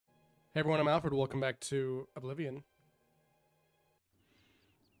Hey everyone, I'm Alfred. Welcome back to Oblivion.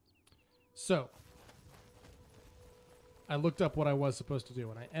 So, I looked up what I was supposed to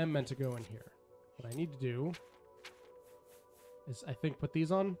do, and I am meant to go in here. What I need to do is, I think, put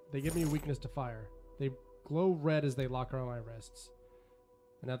these on. They give me a weakness to fire. They glow red as they lock around my wrists.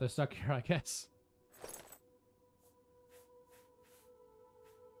 And now they're stuck here, I guess.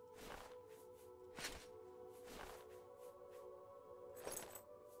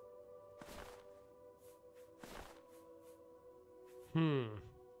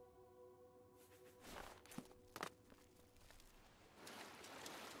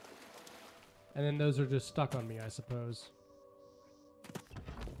 And then those are just stuck on me, I suppose.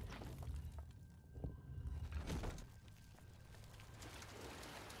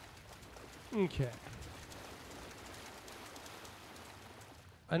 Okay.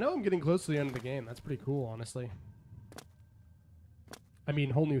 I know I'm getting close to the end of the game. That's pretty cool, honestly. I mean,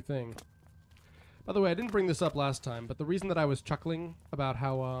 whole new thing. By the way, I didn't bring this up last time, but the reason that I was chuckling about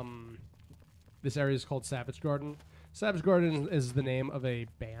how this area is called Savage Garden. Savage Garden is the name of a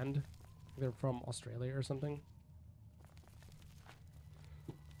band. They're from Australia or something.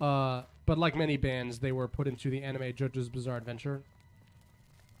 But like many bands, they were put into the anime JoJo's Bizarre Adventure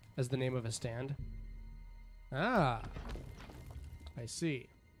as the name of a stand. Ah, I see.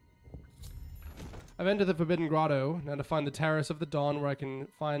 I've entered the Forbidden Grotto, now to find the Terrace of the Dawn, where I can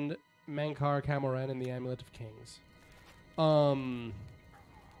find Mankar, Camoran, and the Amulet of Kings.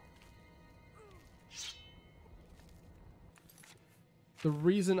 The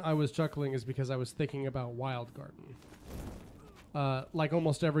reason I was chuckling is because I was thinking about Wild Garden. Like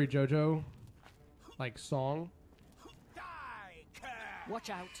almost every JoJo, like, song.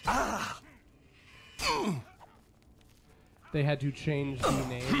 Watch out. They had to change the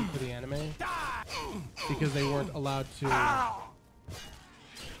name for the anime because they weren't allowed to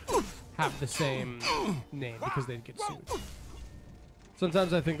have the same name because they'd get sued.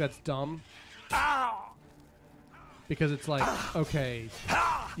 Sometimes I think that's dumb because it's like, okay,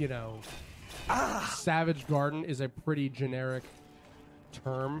 you know, Savage Garden is a pretty generic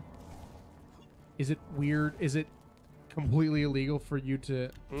term. Is it weird? Is it completely illegal for you to...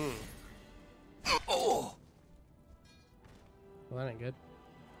 Well, that ain't good.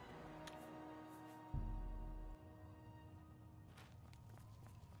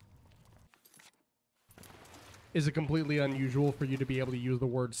 Is it completely unusual for you to be able to use the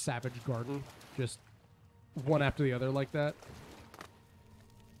word Savage Garden just one after the other like that?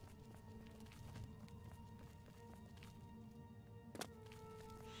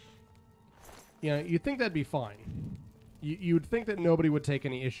 Yeah, you'd think that'd be fine. You'd think that nobody would take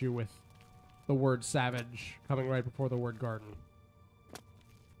any issue with the word savage coming right before the word garden.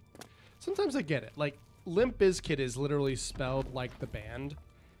 Sometimes I get it. Like, Limp Bizkit is literally spelled like the band,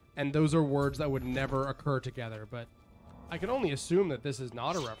 and those are words that would never occur together, but I can only assume that this is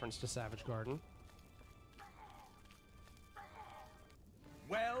not a reference to Savage Garden.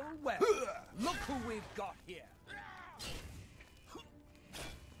 Well, well, look who we've got here.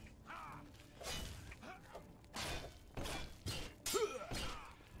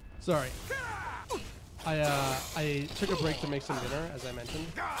 Sorry. I took a break to make some dinner, as I mentioned.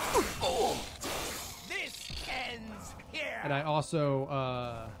 This ends here. And I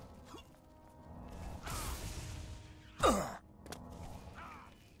also,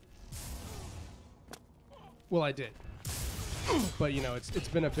 well, I did. But, you know, it's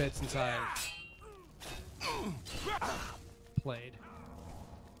been a bit since I've played.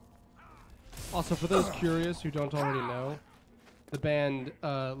 Also, for those curious who don't already know, the band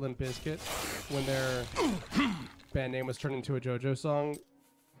Limp Bizkit, when their band name was turned into a JoJo song,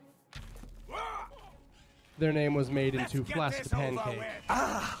 their name was made into Flask the Pancake,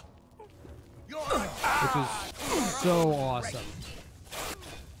 which is so awesome.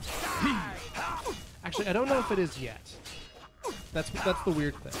 Actually, I don't know if it is yet. That's the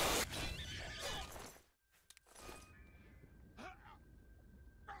weird thing.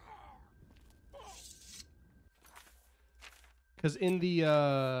 Because in the,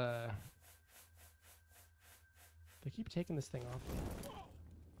 they keep taking this thing off.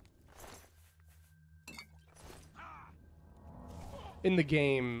 In the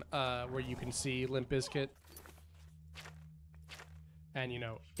game, where you can see Limp Bizkit, and, you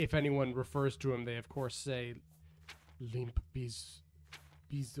know, if anyone refers to him, they, of course, say Limp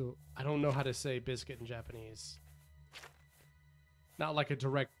Bizo. I don't know how to say biscuit in Japanese. Not like a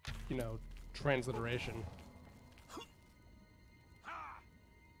direct, you know, transliteration.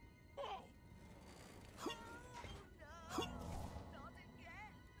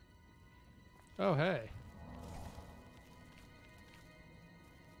 Oh, hey.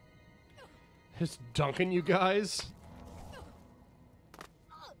 Just dunking you guys.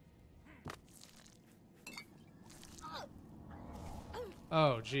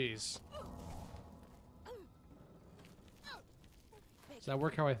 Oh, jeez. Does that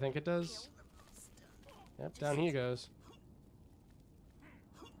work how I think it does? Yep, down he goes.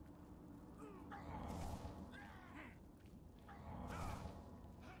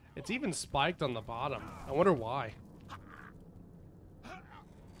 It's even spiked on the bottom. I wonder why.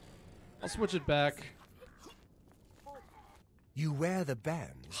 I'll switch it back. You wear the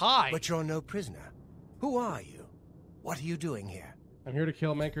bands. Hi! But you're no prisoner. Who are you? What are you doing here? I'm here to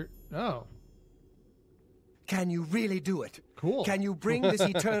kill Mankar. Oh. Can you really do it? Cool. Can you bring this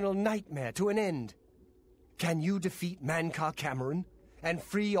eternal nightmare to an end? Can you defeat Mankar Camoran and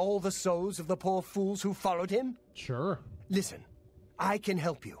free all the souls of the poor fools who followed him? Sure. Listen, I can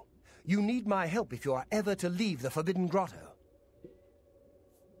help you. You need my help if you are ever to leave the Forbidden Grotto.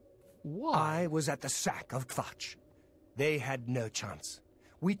 Why? I was at the sack of Kvatch. They had no chance.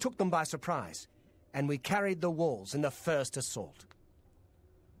 We took them by surprise, and we carried the walls in the first assault.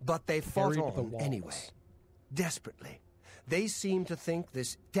 But they fought on anyway, desperately. They seemed to think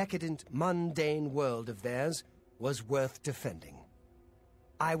this decadent, mundane world of theirs was worth defending.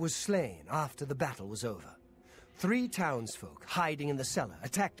 I was slain after the battle was over. 3 townsfolk hiding in the cellar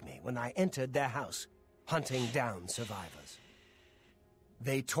attacked me when I entered their house, hunting down survivors.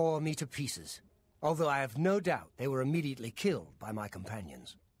 They tore me to pieces, although I have no doubt they were immediately killed by my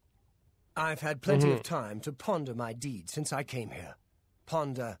companions. I've had plenty of time to ponder my deeds since I came here.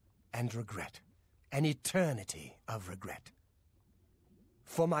 Ponder and regret. An eternity of regret.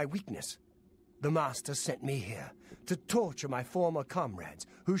 For my weakness, the Master sent me here to torture my former comrades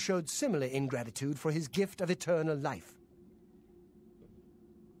who showed similar ingratitude for his gift of eternal life.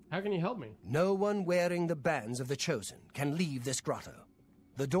 How can you help me? No one wearing the bands of the Chosen can leave this grotto.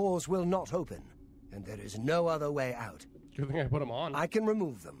 The doors will not open, and there is no other way out. Do you think I put them on? I can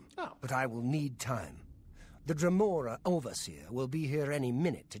remove them, Oh. but I will need time. The Dremora Overseer will be here any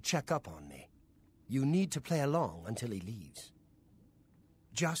minute to check up on me. You need to play along until he leaves.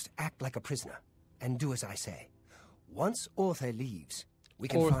 Just act like a prisoner, and do as I say. Once Orthe leaves, we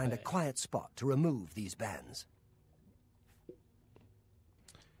can find a quiet spot to remove these bands.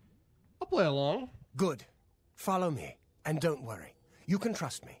 I'll play along. Good. Follow me, and don't worry. You can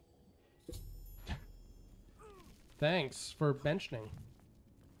trust me. Thanks for mentioning.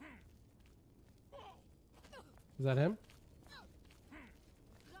 Is that him?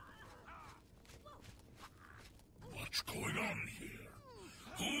 What's going on here?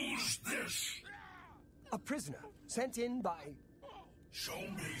 Who's this? A prisoner, sent in by... Show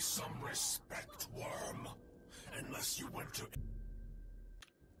me some respect, worm. Unless you went to...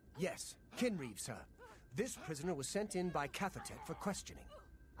 Yes, Kinreeve, sir. This prisoner was sent in by Cathertet for questioning.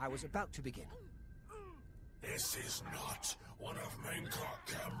 I was about to begin. This is not one of Mankar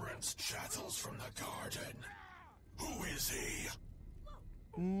Camoran's chattels from the garden. Who is he?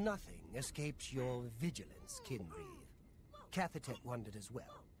 Nothing escapes your vigilance, Kinreeve. Cathertet wondered as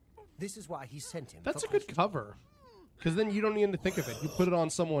well. This is why he sent him. That's a good cover. Because then you don't need to think of it. You put it on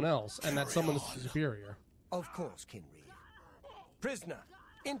someone else, and that someone is superior. Of course, Kinreeve. Prisoner,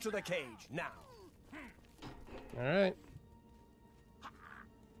 into the cage, now. Alright.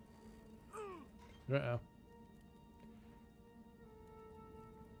 Uh-oh.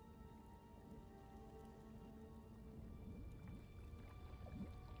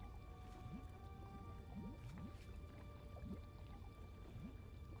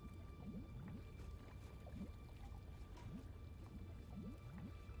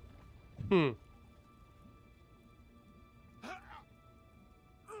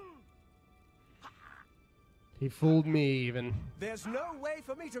 He fooled me even. There's no way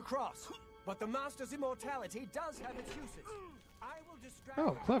for me to cross, but the Master's immortality does have its uses. I will distract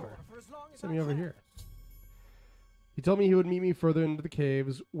Oh, clever. for as long as Send I me over can. here. He told me he would meet me further into the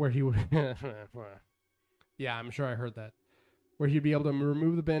caves where he would... Yeah, I'm sure I heard that. Where he'd be able to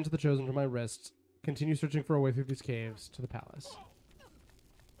remove the band to the Chosen from my wrists, continue searching for a way through these caves to the palace.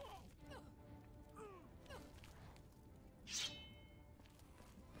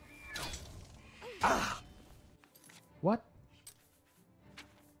 Ah! What?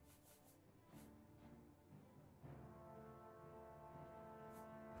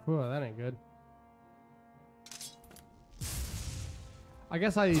 Whoa, that ain't good. I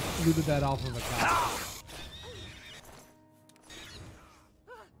guess I looted that off of a guy.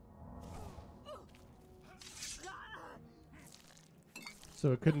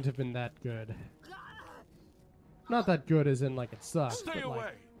 So it couldn't have been that good. Not that good as in like it sucks, Stay but away.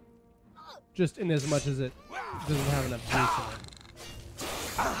 like just in as much as it doesn't have enough juice in it.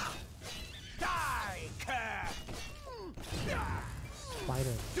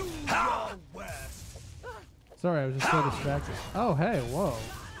 Sorry, I was just so distracted. Oh, hey, whoa.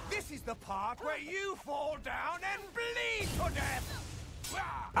 This is the part where you fall down and bleed to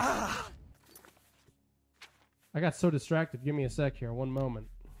death. I got so distracted. Give me a sec here. One moment.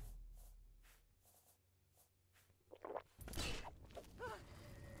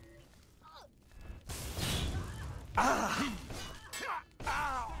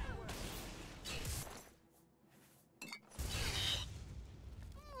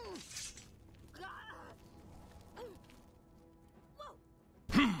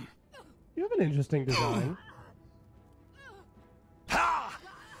 You have an interesting design.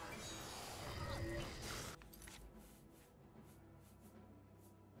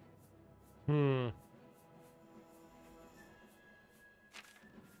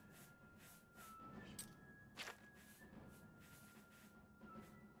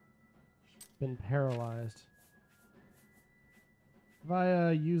 Been paralyzed. Have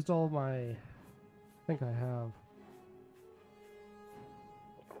I used all my... I think I have.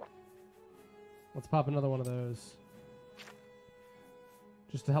 Let's pop another one of those.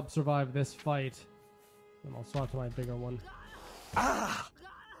 Just to help survive this fight. And I'll swap to my bigger one.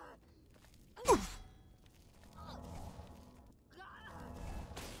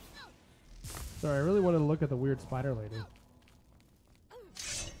 Sorry, I really wanted to look at the weird spider lady.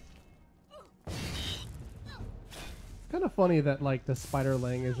 Kind of funny that like the spider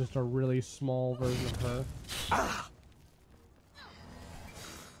laying is just a really small version of her.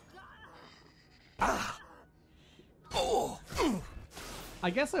 I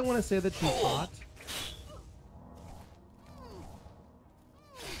guess I want to say that she's hot.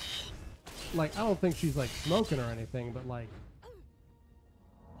 Like, I don't think she's like smoking or anything, but like...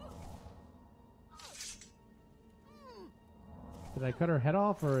 Did I cut her head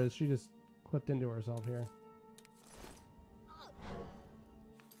off, or is she just clipped into herself here?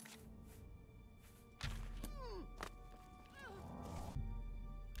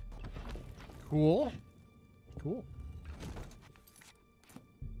 Cool. Cool.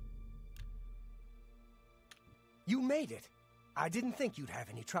 You made it. I didn't think you'd have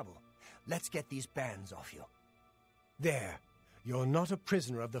any trouble. Let's get these bands off you. There. You're not a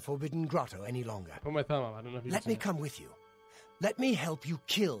prisoner of the Forbidden Grotto any longer. Put my thumb up. I don't know if you Let me come with you. Let me help you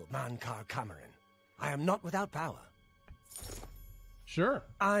kill Mankar Camoran. I am not without power. Sure.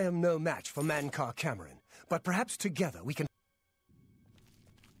 I am no match for Mankar Camoran, but perhaps together we can...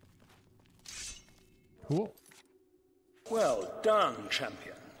 Cool. Well done,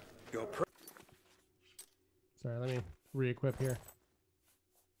 champion. Your Sorry, let me re-equip here.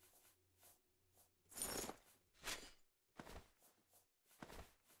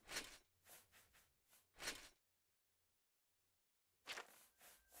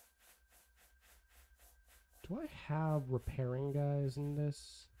 Do I have repairing guys in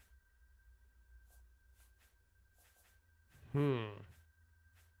this?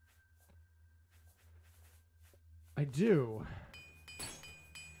 I do.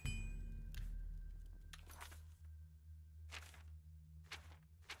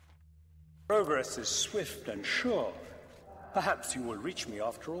 progress is swift and sure. Perhaps you will reach me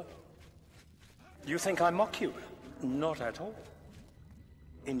after all. You think I mock you? Not at all.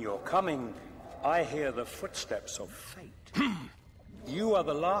 In your coming, I hear the footsteps of fate. You are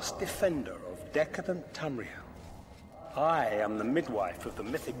the last defender of decadent Tamriel. I am the midwife of the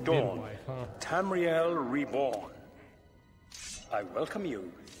Mythic Dawn, Tamriel reborn. I welcome you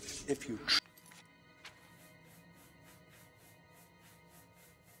if you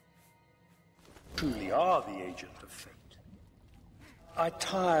truly are the agent of fate. I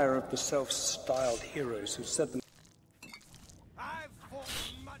tire of the self-styled heroes who said them. I've fought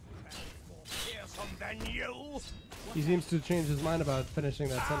much more fearsome than you. He seems to change his mind about finishing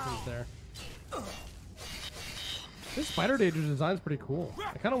that sentence there. This Spider Danger's design's pretty cool.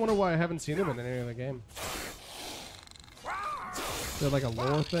 I kind of wonder why I haven't seen him in any other game. Is there like a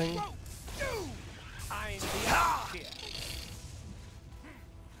lore thing? I'm the outfit.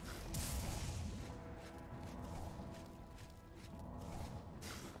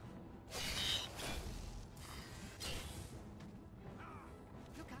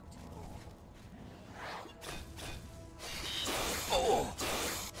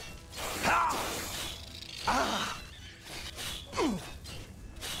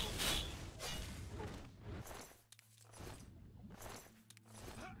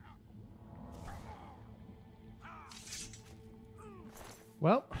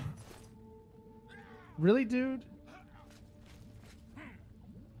 Well, really, dude?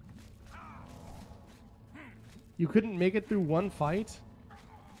 You couldn't make it through one fight?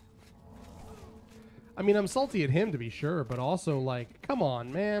 I mean, I'm salty at him to be sure, but also, like, come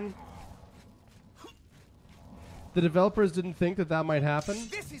on, man. The developers didn't think that that might happen.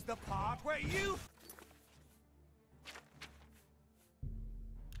 This is the part where you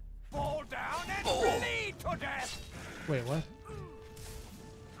fall down and bleed to death. Wait, what?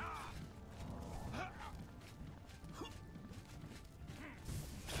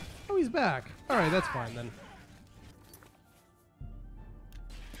 Oh, he's back. All right, that's fine then.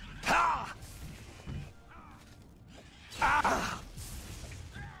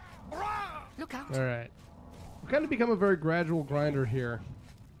 Look out. All right. I've kind of become a very gradual grinder here.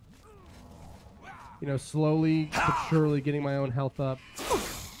 You know, slowly but surely getting my own health up.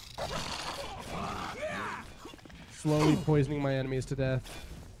 Slowly poisoning my enemies to death.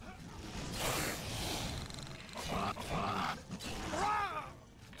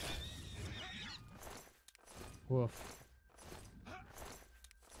 Woof.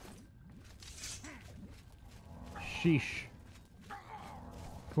 Sheesh.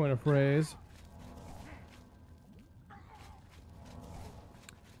 Point of phrase.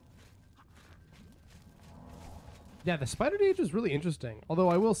 Yeah, the spider gauge is really interesting. Although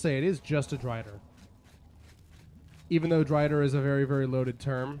I will say it is just a Drider. Even though Drider is a very, very loaded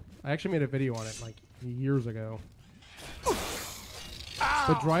term. I actually made a video on it like years ago.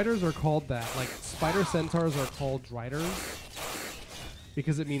 But Driders are called that. Like, spider centaurs are called Driders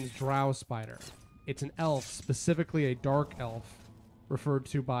because it means drow spider. It's an elf, specifically a dark elf, referred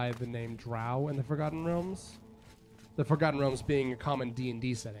to by the name Drow in the Forgotten Realms. The Forgotten Realms being a common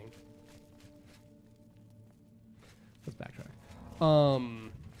D&D setting. Let's backtrack.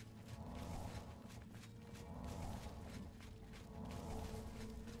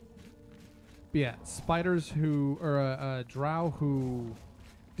 But yeah, spiders who, or drow who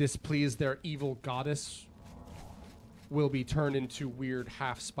displease their evil goddess will be turned into weird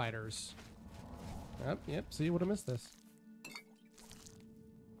half spiders. Yep, see, would have missed this.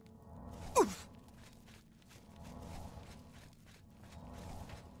 Oof.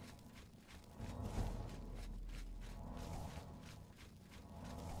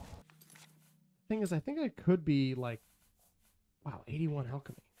 Thing is, I think I could be like, wow, 81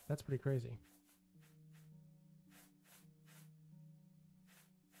 alchemy. That's pretty crazy.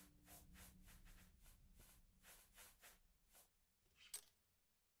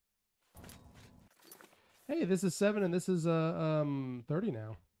 Hey, this is 7 and this is 30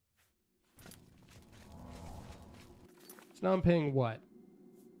 now. So now I'm paying what?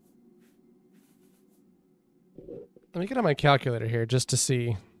 Let me get on my calculator here just to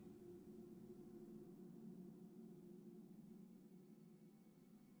see.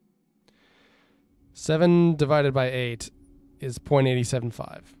 Seven divided by 8 is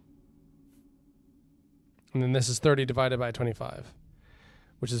 0.875. And then this is 30 divided by 25,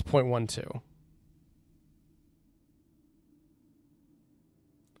 which is 0.12.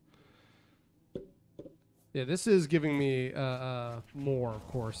 Yeah, this is giving me more, of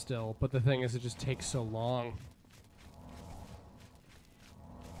course, still. But the thing is, it just takes so long.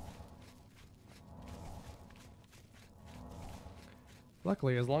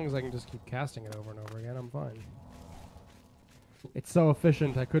 Luckily, as long as I can just keep casting it over and over again, I'm fine. It's so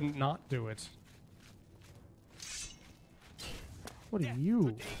efficient, I couldn't not do it. What are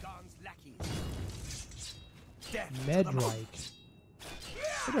you? Medrite.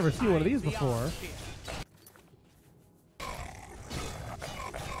 I've never seen one of these before.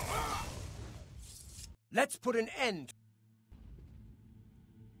 Let's put an end.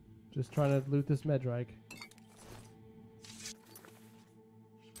 Just trying to loot this Medrike.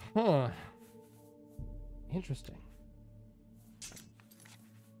 Huh. Interesting.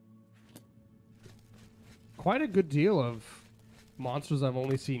 Quite a good deal of monsters I've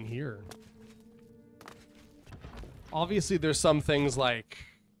only seen here. Obviously, there's some things like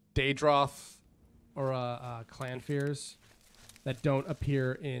Daedroth or Clanfears that don't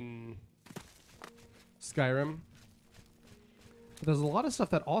appear in Skyrim. But there's a lot of stuff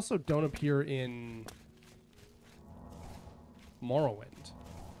that also don't appear in Morrowind.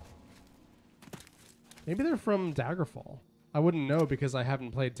 Maybe they're from Daggerfall. I wouldn't know because I haven't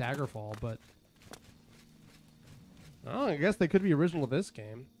played Daggerfall, but oh, I guess they could be original to this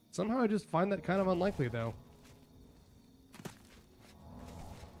game. Somehow I just find that kind of unlikely, though.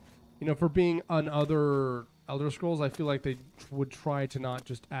 You know, for being on other Elder Scrolls, I feel like they would try to not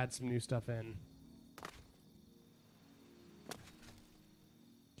just add some new stuff in.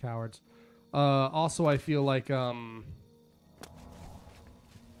 Cowards. Also, I feel like, you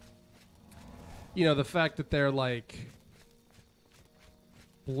know, the fact that they're, like,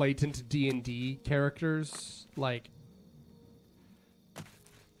 blatant D&D characters, like,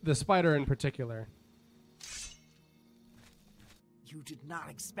 the spider in particular. You did not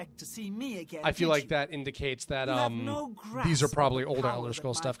expect to see me again. I feel did like you? that indicates that You have no these are grasp probably of the older power Elder that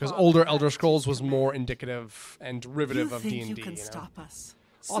Scrolls my stuff, because father older had Elder at his Scrolls was command. more indicative and derivative You of think D&D. you can You know? stop us?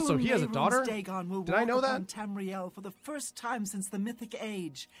 Also, Soon he has a Mehrunes daughter? Dagon will Did I walk know upon that? Tamriel for the first time since the Mythic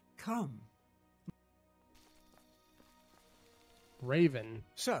Age. Come. Raven.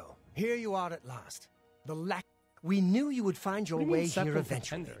 So, here you are at last. The lack. We knew you would find your What do you mean way here Septum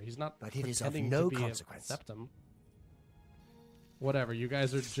eventually. Pretender? He's not but it is of pretending no to be consequence. A septum. Whatever, you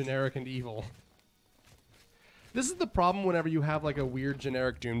guys are generic and evil. This is the problem whenever you have like a weird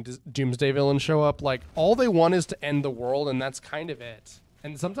generic doomsday villain show up. Like, all they want is to end the world, and that's kind of it.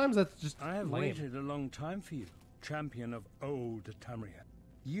 And sometimes that's just I have lame. waited a long time for you, champion of old Tamriel.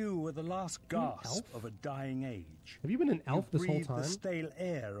 You were the last gasp of a dying age. Have you been an elf You this whole breathe time? the stale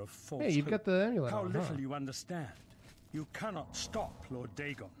air of false Hey, you've hope. got the amulet How on, little huh? you understand. You cannot stop Lord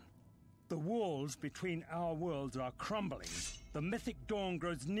Dagon. The walls between our worlds are crumbling. The Mythic Dawn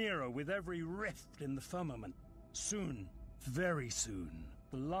grows nearer with every rift in the firmament. Soon, very soon,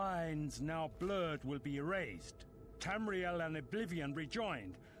 the lines now blurred will be erased. Tamriel and Oblivion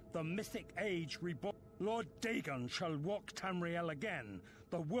rejoined. The Mythic Age reborn. Lord Dagon shall walk Tamriel again.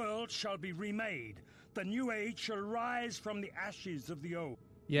 The world shall be remade. The new age shall rise from the ashes of the old.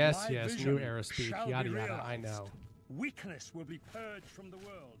 Yes, My yes, vision new era speak, shall yada be yada, I realized. know. Weakness will be purged from the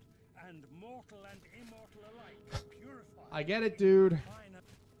world, and mortal and immortal alike purified. I get it, dude.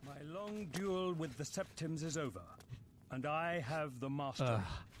 My long duel with the Septims is over, and I have the mastery. Ugh.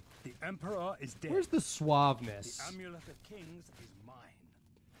 The Emperor is dead. Where's the suaveness? The Amulet of Kings is mine.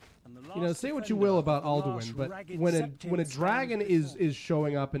 And the You know, last say what you defender will of about the last Alduin, but ragged when a Septim dragon stands is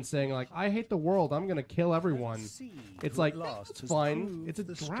showing up and saying like, "I hate the world, I'm gonna kill everyone," see it's who like at last it's has fine. proved It's a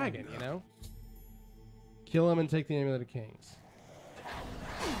the dragon, stronger. you know. Kill him and take the amulet of kings.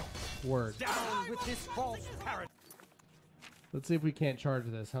 Word. Down with this false parrot. Let's see if we can't charge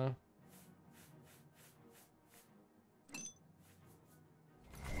this, huh?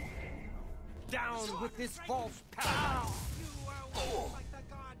 Down with this false parrot.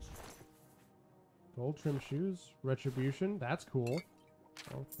 Gold trim shoes, retribution. That's cool.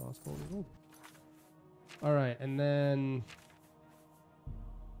 Oh, crossbow and gold. All right, and then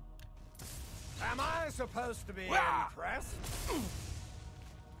Am I supposed to be impressed?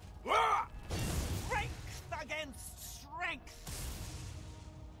 Strength against strength.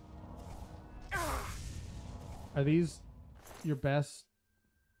 are these your best?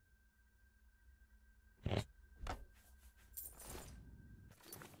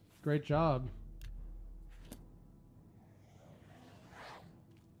 Great job.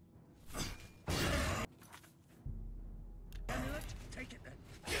 Take it then.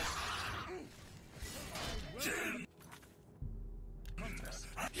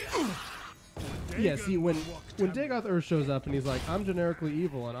 Yeah, see, when Dagoth Ur shows up and he's like, "I'm generically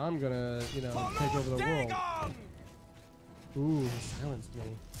evil and I'm gonna, you know, take over the world." Ooh, he silenced me.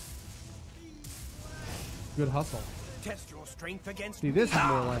 Good hustle. Test your strength against See, this is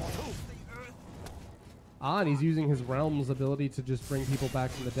more like it. Ah, and he's using his realm's ability to just bring people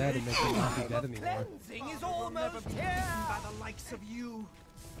back from the dead and make them not be dead anymore. cleansing is almost here. By the likes of you.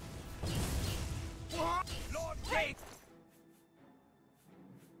 Lord Dagon.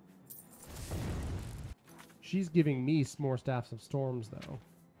 She's giving me more Staffs of Storms, though.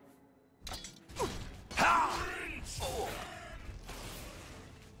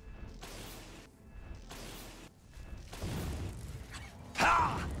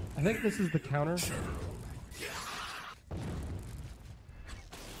 I think this is the counter.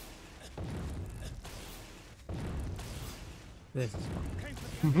 This is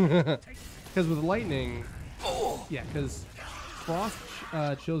fun. Because with lightning, yeah, because frost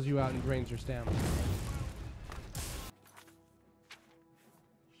chills you out and drains your stamina.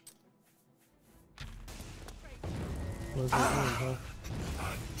 What is it doing, huh?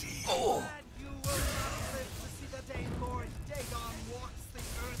 You will not live to see the day Lord Dagon walks the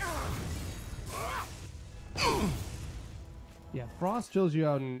earth. Yeah, frost chills you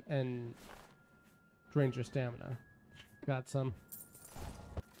out and drains your stamina. Got some.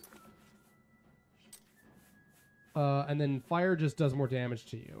 And then fire just does more damage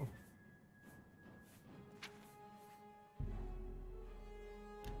to you.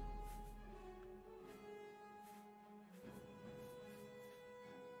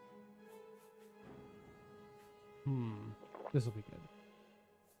 This will be good.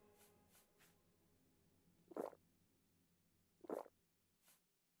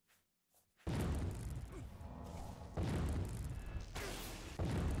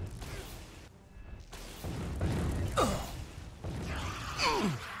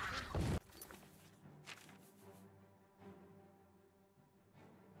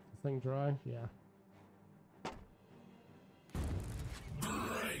 thing dry? Yeah.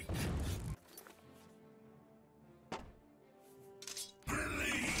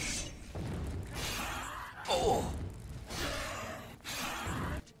 Oh!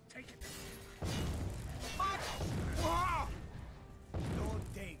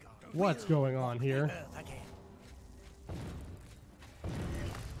 What's going on here?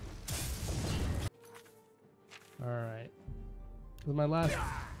 Alright. This is my last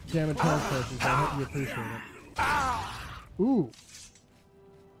damage health potion, so I hope you appreciate it. Ooh!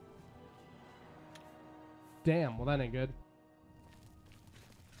 Damn, well that ain't good.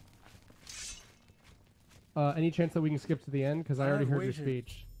 Any chance that we can skip to the end? Because I already heard your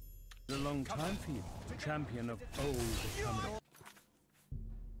speech. It's a long time for you, champion of old Camoran.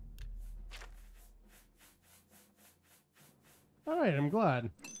 Alright, I'm glad.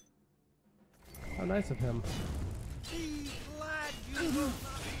 How nice of him. Be glad you will not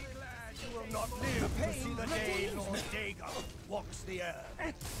be glad. You will not live to see the day Lord Dagon walks the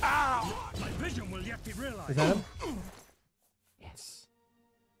earth. Ow! My vision will yet be realized. Is that him? Yes.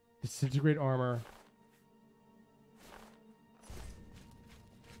 Disintegrate armor.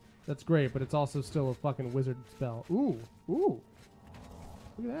 That's great, but it's also still a fucking wizard spell. Ooh. Ooh.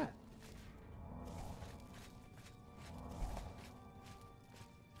 Look at that.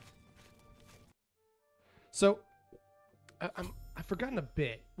 So, I've forgotten a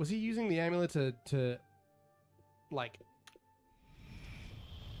bit. Was he using the amulet to like...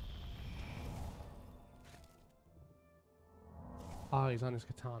 Ah, he's on his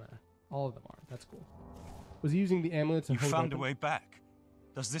katana. All of them are. That's cool. Was he using the amulet to... You found a way back.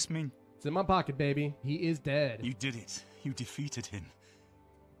 Does this mean... It's in my pocket, baby. He is dead. You did it. You defeated him.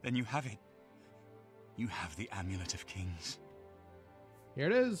 Then you have it. You have the Amulet of Kings. Here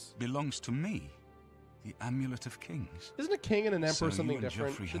it is. Belongs to me. The Amulet of Kings. Isn't a king and an emperor So something you and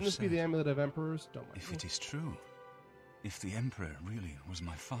different? Geoffrey Shouldn't have this be the said, amulet of emperors? Don't mind If me. it is true, if the Emperor really was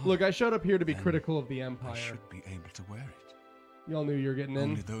my father... Look, I showed up here to be then critical of the I Empire. should be able to wear it. Y'all knew you were getting in,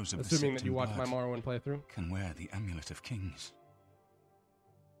 Only those of the assuming that sect you and watched my blood Morrowind playthrough. can wear the Amulet of Kings.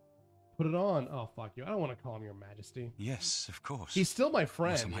 Put it on. Oh, fuck you. I don't want to call him your majesty. Yes, of course. He's still my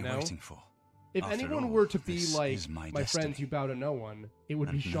friend, What am I you know? waiting for? If After anyone all, were to be this like is my friends destiny. you bow to no one, it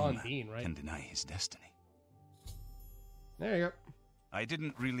would be And no Sean man Bean, right? can deny his destiny. There you go. I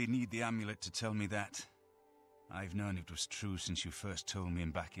didn't really need the amulet to tell me that. I've known it was true since you first told me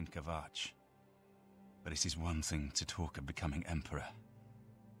back in Kavach. But it is one thing to talk of becoming Emperor,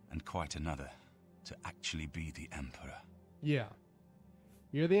 and quite another to actually be the Emperor. Yeah.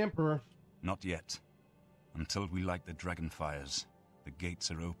 You're the Emperor. Not yet. Until we light the Dragonfires, the gates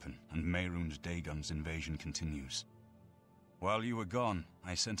are open, and Mehrunes Dagon's invasion continues. While you were gone,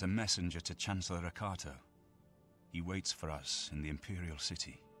 I sent a messenger to Chancellor Akato. He waits for us in the Imperial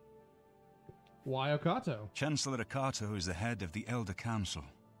City. Why Okato? Chancellor Akato is the head of the Elder Council.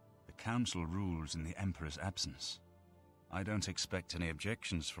 The Council rules in the Emperor's absence. I don't expect any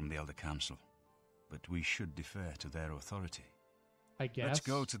objections from the Elder Council, but we should defer to their authority. I guess. Let's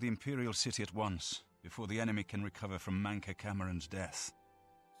go to the Imperial City at once, before the enemy can recover from Mankar Camoran's death.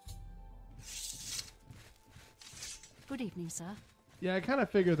 Good evening, sir. Yeah, I kind of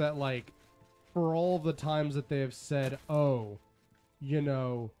figure that, like, for all the times that they have said, oh, you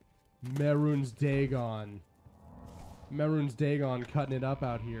know, Mehrunes Dagon cutting it up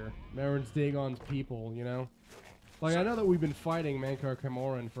out here. Mehrunes Dagon's people, you know? Like, I know that we've been fighting Mankar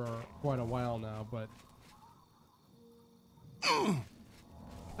Camoran for quite a while now, but...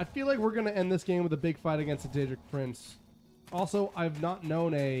 I feel like we're going to end this game with a big fight against the Daedric Prince. Also, I've not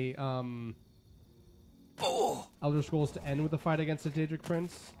known a, Elder Scrolls to end with a fight against the Daedric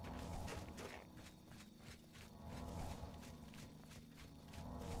Prince.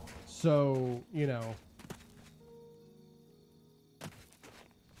 So, you know...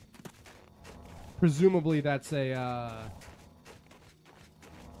 Presumably that's a,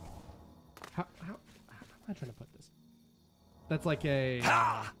 how am I trying to put this? That's like a,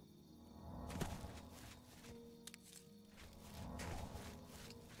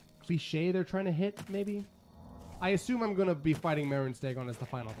 cliche they're trying to hit, maybe? I assume I'm going to be fighting Mehrunes Dagon as the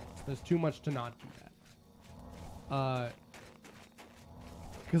final boss. There's too much to not do that.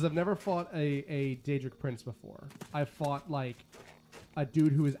 Because I've never fought a Daedric Prince before. I've fought, like, a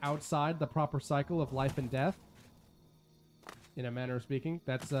dude who is outside the proper cycle of life and death, in a manner of speaking.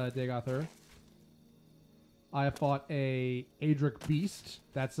 That's Dagoth. I have fought a Adric Beast.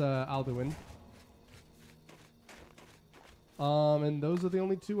 That's Alduin. And those are the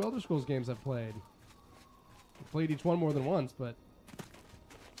only two Elder Scrolls games I've played. I've played each one more than once, but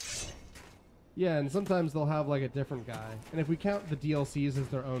Yeah, and sometimes they'll have like a different guy. And if we count the DLCs as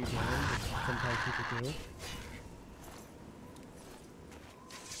their own game, which sometimes people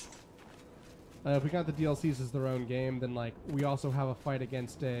do. If we count the DLCs as their own game, then like we also have a fight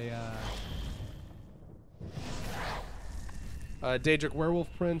against a Daedric Werewolf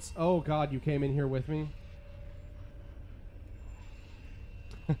Prince. Oh god, you came in here with me.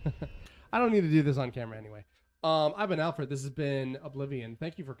 I don't need to do this on camera anyway. I've been Alfred. This has been Oblivion.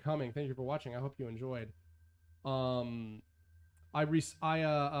 Thank you for coming. Thank you for watching. I hope you enjoyed. I'm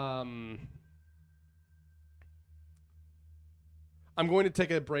going to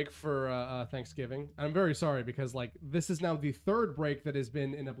take a break for Thanksgiving. I'm very sorry because like this is now the third break that has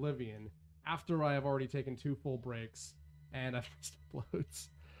been in Oblivion after I have already taken 2 full breaks and I've missed uploads.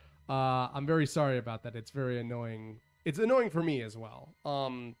 I'm very sorry about that. It's very annoying. It's annoying for me as well.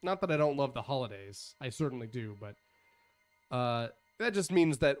 Not that I don't love the holidays. I certainly do, but that just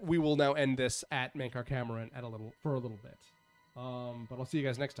means that we will now end this at Mankar Camoran for a little bit. But I'll see you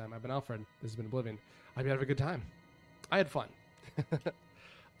guys next time. I've been Alfred. This has been Oblivion. I hope you had a good time. I had fun.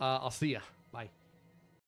 I'll see ya. Bye.